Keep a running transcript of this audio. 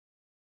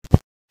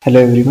Hello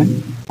everyone,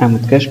 I'm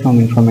Utkarsh from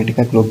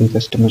Informatica Global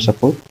Customer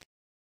Support.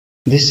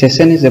 This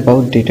session is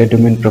about data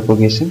domain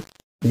propagation,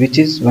 which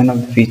is one of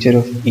the features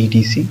of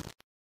EDC.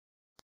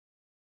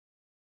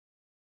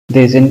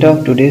 The agenda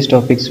of today's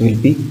topics will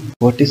be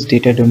what is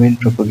data domain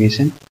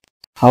propagation,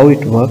 how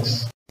it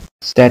works,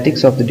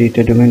 statics of the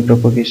data domain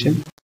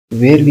propagation,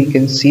 where we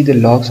can see the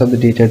logs of the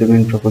data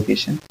domain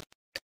propagation,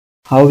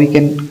 how we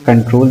can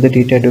control the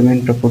data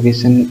domain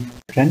propagation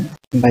run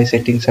by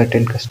setting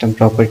certain custom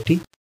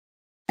property,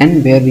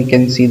 and where we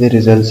can see the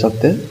results of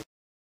the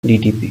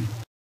DDP.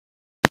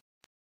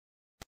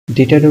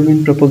 Data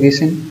domain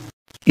propagation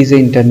is an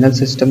internal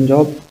system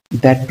job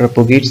that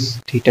propagates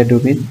data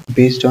domain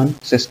based on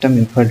system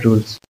inferred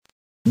rules.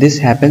 This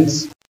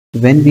happens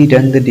when we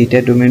run the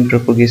data domain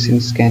propagation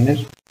scanner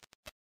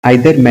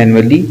either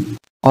manually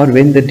or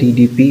when the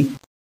DDP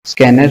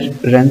scanner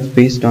runs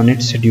based on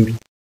its schedule.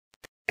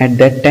 At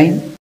that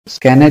time,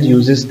 scanner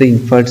uses the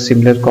inferred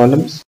similar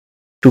columns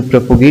to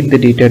propagate the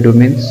data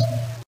domains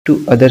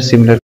to other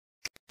similar.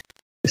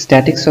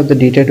 Statics of the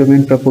data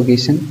domain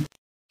propagation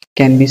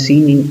can be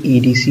seen in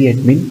EDC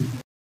admin.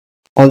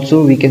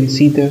 Also, we can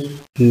see the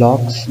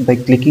logs by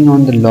clicking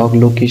on the log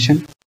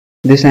location.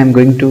 This I am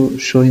going to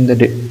show in the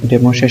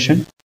demo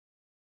session.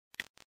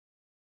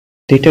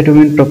 Data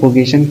domain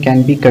propagation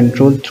can be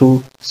controlled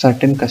through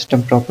certain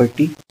custom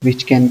property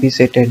which can be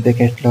set at the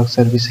catalog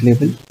service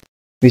level,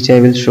 which I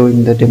will show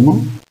in the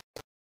demo.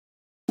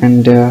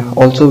 And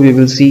also we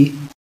will see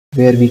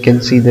where we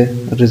can see the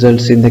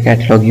results in the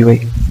catalog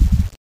UI.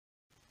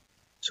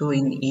 So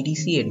in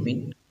EDC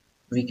admin,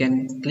 we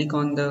can click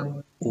on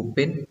the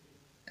open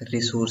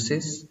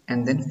resources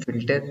and then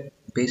filter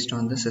based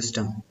on the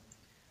system.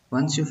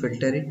 Once you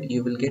filter it,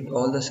 you will get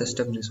all the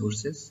system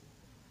resources.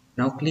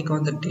 Now click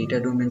on the data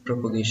domain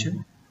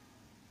propagation.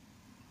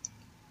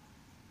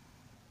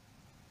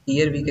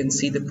 Here we can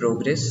see the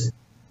progress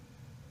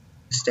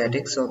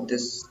statics of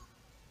this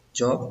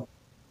job.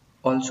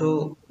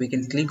 Also we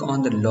can click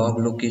on the log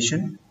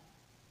location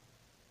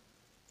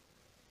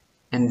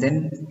and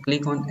then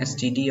click on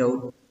std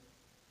out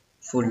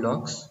full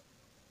logs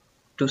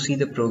to see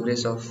the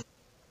progress of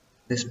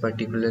this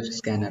particular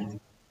scanner.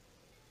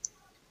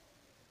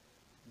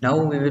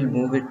 Now we will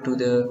move it to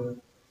the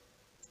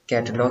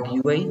catalog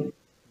UI,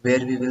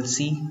 where we will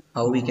see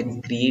how we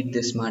can create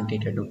the smart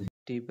data domain.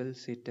 Table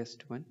say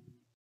test1.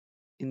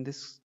 In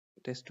this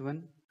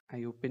test1,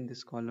 I open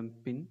this column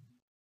pin.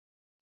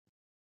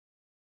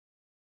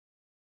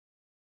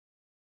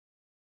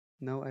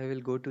 Now I will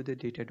go to the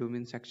data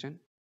domain section.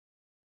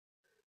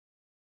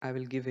 I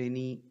will give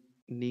any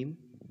name,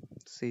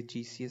 say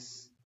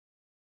GCS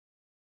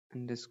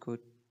underscore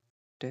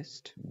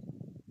test.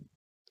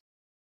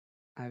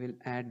 I will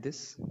add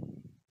this.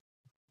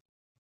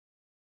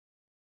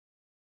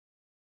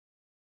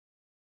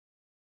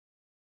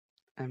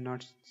 I'm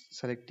not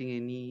selecting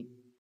any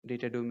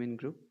data domain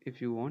group. If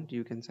you want,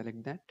 you can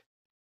select that.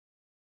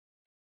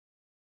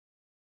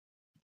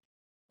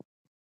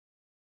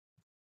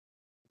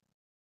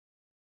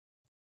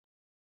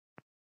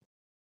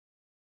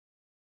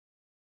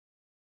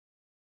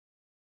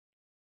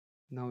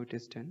 Now it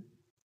is done.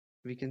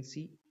 We can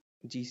see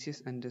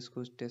GCS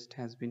underscore test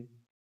has been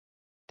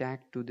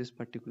tagged to this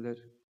particular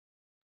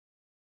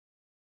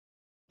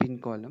pin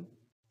column.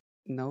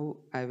 Now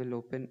I will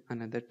open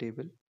another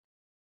table.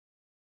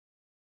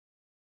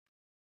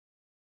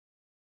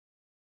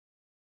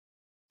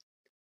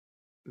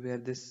 Where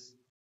this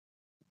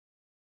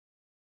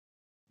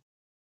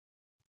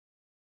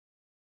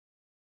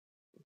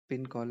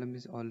pin column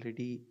is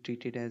already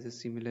treated as a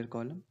similar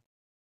column.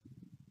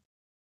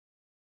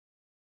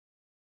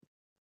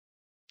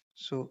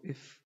 So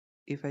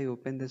if I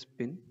open this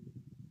pin,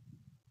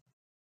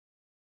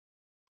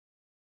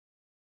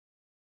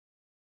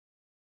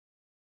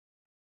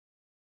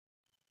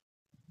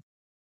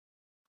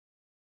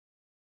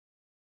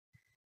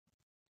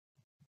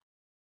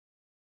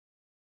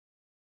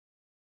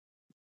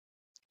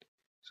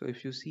 so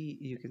if you see,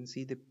 you can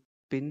see the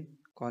pin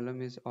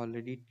column is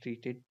already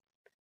treated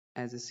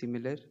as a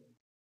similar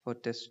for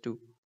test 2.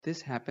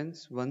 This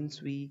happens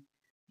once we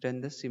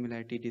run the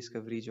similarity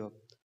discovery job.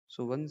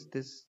 So once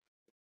this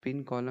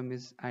pin column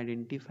is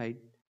identified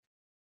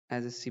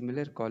as a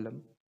similar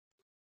column,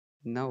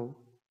 now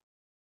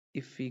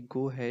if we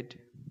go ahead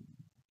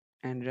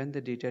and run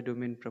the data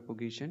domain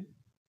propagation,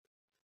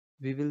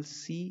 we will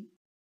see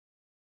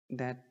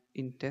that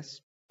in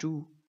test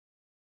 2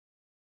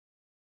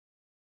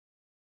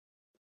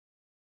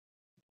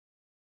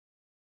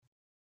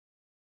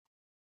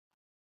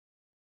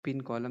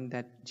 pin column,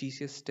 that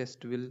GCS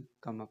test will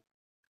come up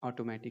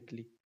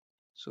automatically.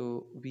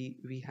 So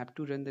we have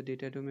to run the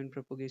data domain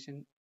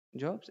propagation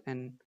jobs,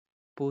 and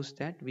post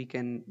that we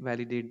can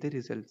validate the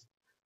results.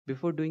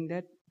 Before doing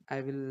that,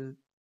 I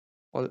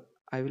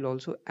will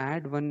also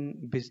add one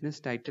business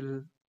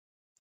title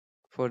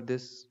for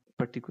this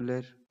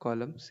particular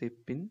column, say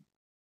pin.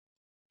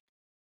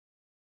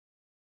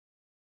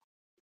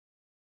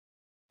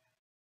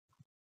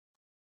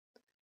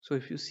 So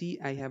if you see,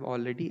 I have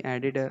already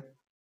added a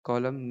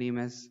column name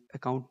as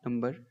account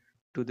number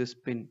to this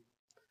pin.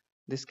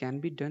 This can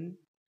be done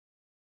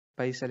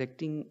by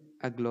selecting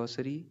a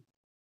glossary,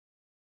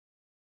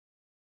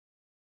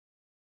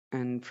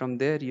 and from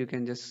there you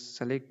can just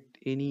select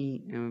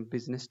any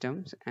business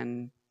terms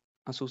and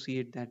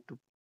associate that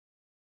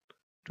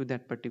to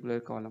that particular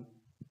column.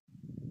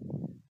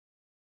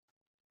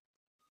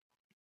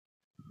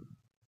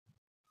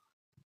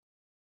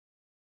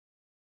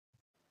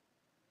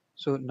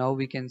 So now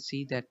we can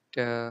see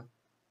that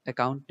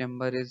account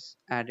number is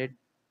added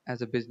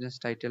as a business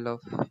title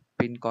of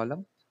pin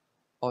column.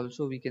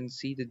 Also we can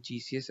see the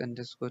GCS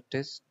underscore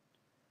test,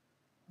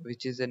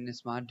 which is in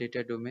smart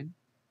data domain,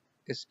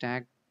 is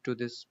tagged to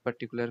this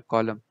particular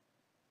column.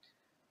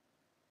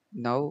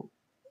 Now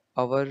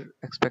our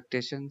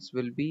expectations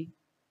will be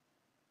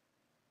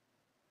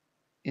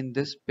in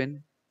this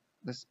pin,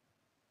 this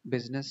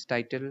business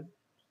title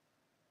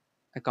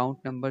account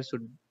number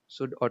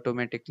should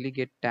automatically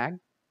get tagged.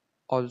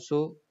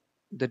 Also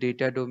the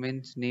data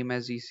domain's name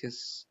as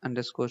ECS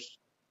underscore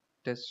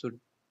test should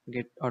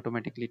get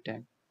automatically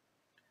tagged.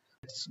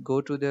 Let's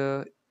go to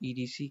the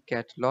EDC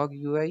catalog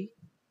UI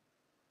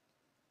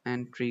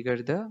and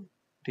trigger the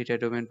data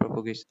domain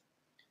propagation.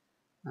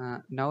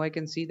 Now I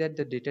can see that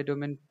the data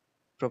domain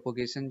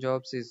propagation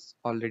jobs is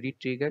already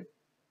triggered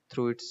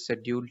through its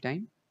schedule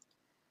time,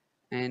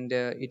 and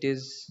it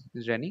is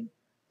running.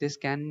 This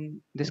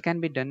can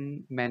be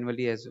done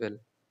manually as well.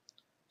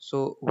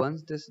 So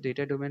once this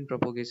data domain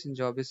propagation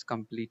job is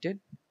completed,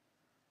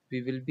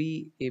 we will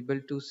be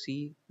able to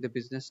see the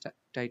business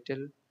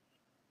title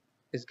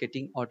is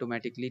getting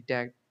automatically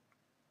tagged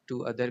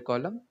to other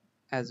column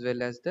as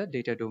well as the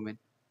data domain.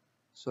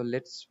 So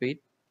let's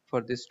wait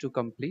for this to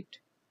complete.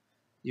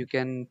 You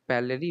can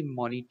parallelly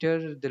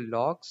monitor the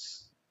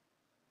logs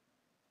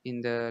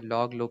in the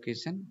log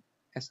location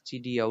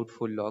std out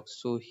full logs.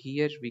 So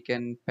here we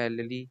can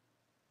parallelly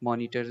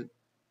monitor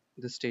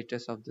the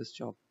status of this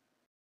job.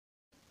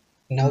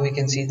 Now we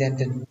can see that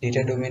the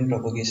data domain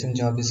propagation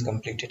job is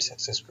completed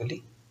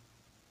successfully.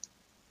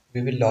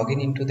 We will log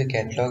in into the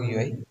catalog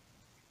UI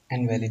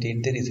and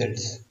validate the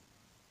results.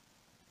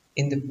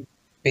 In the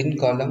pin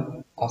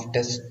column of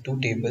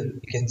test2 table,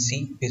 you can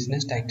see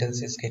business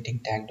titles is getting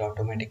tagged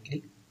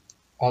automatically.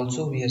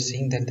 Also, we are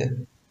seeing that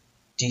the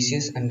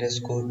GCS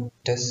underscore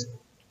test,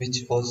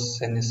 which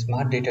was in a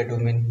smart data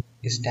domain,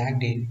 is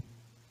tagged in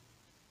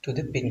to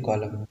the pin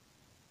column.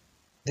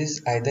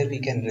 This either we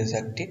can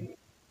reject it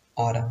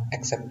or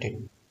accept it.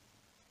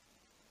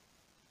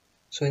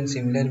 So in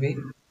similar way,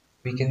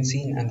 we can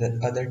see in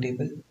other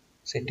table,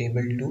 say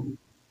table 2,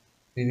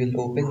 we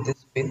will open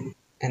this pin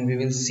and we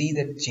will see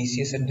that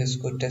GCS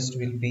underscore test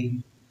will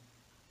be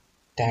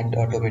tagged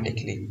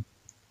automatically.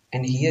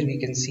 And here we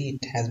can see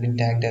it has been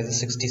tagged as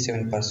a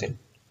 67%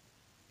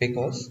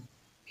 because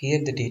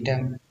here the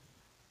data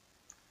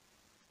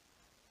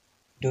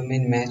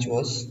domain match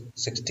was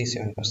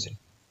 67%.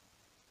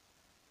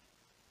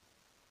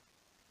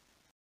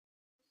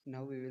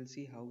 Now we will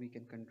see how we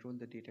can control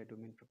the data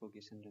domain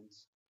propagation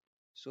runs.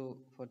 So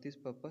for this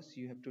purpose,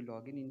 you have to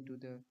log in into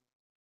the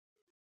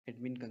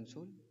admin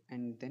console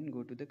and then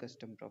go to the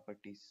custom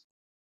properties.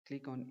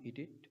 Click on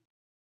edit,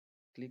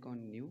 click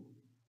on new,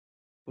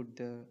 put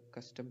the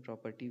custom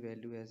property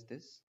value as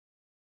this.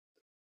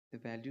 The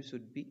value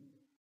should be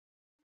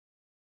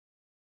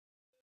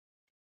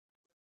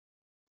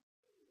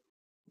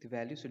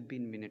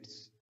in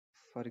minutes.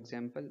 For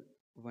example,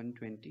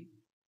 120.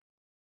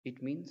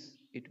 It means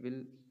it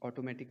will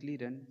automatically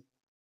run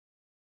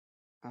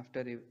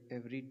after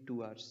every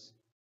 2 hours.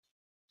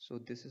 So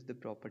this is the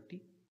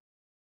property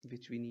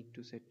which we need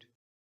to set.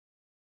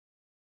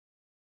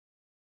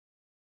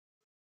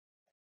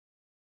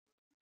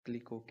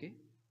 Click OK,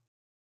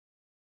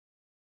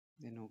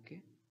 then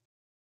OK.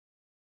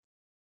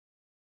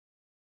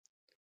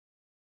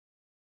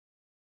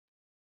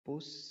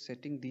 Post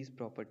setting these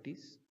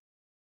properties,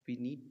 we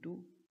need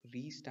to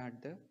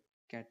restart the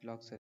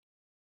catalog service.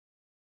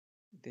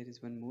 There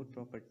is one more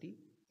property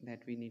that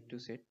we need to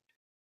set.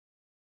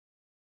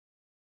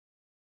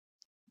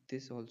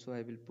 This also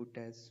I will put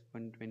as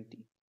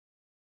 120.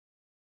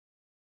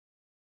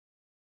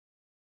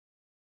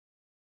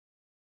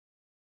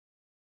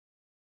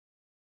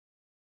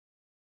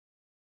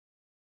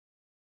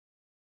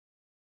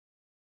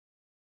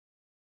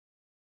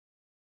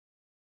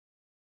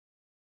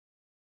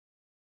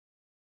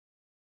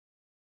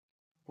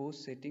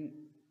 Post setting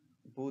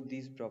both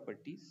these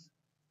properties,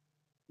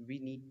 we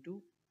need to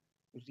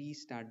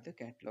restart the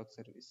catalog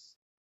service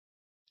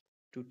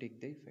to take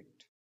the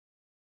effect.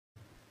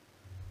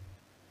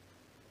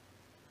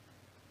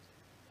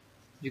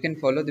 You can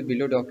follow the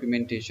below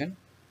documentation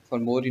for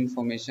more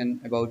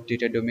information about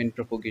data domain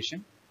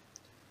propagation.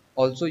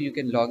 Also, you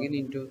can log in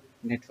into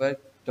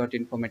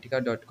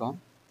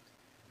network.informatica.com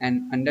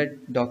and under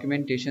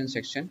documentation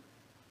section,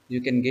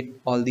 you can get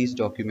all these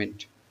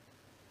documents.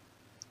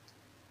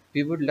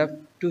 We would love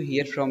to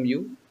hear from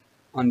you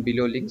on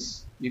below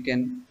links. You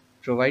can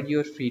provide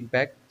your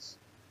feedbacks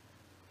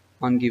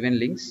on given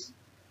links.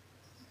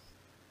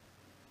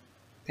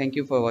 Thank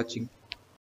you for watching.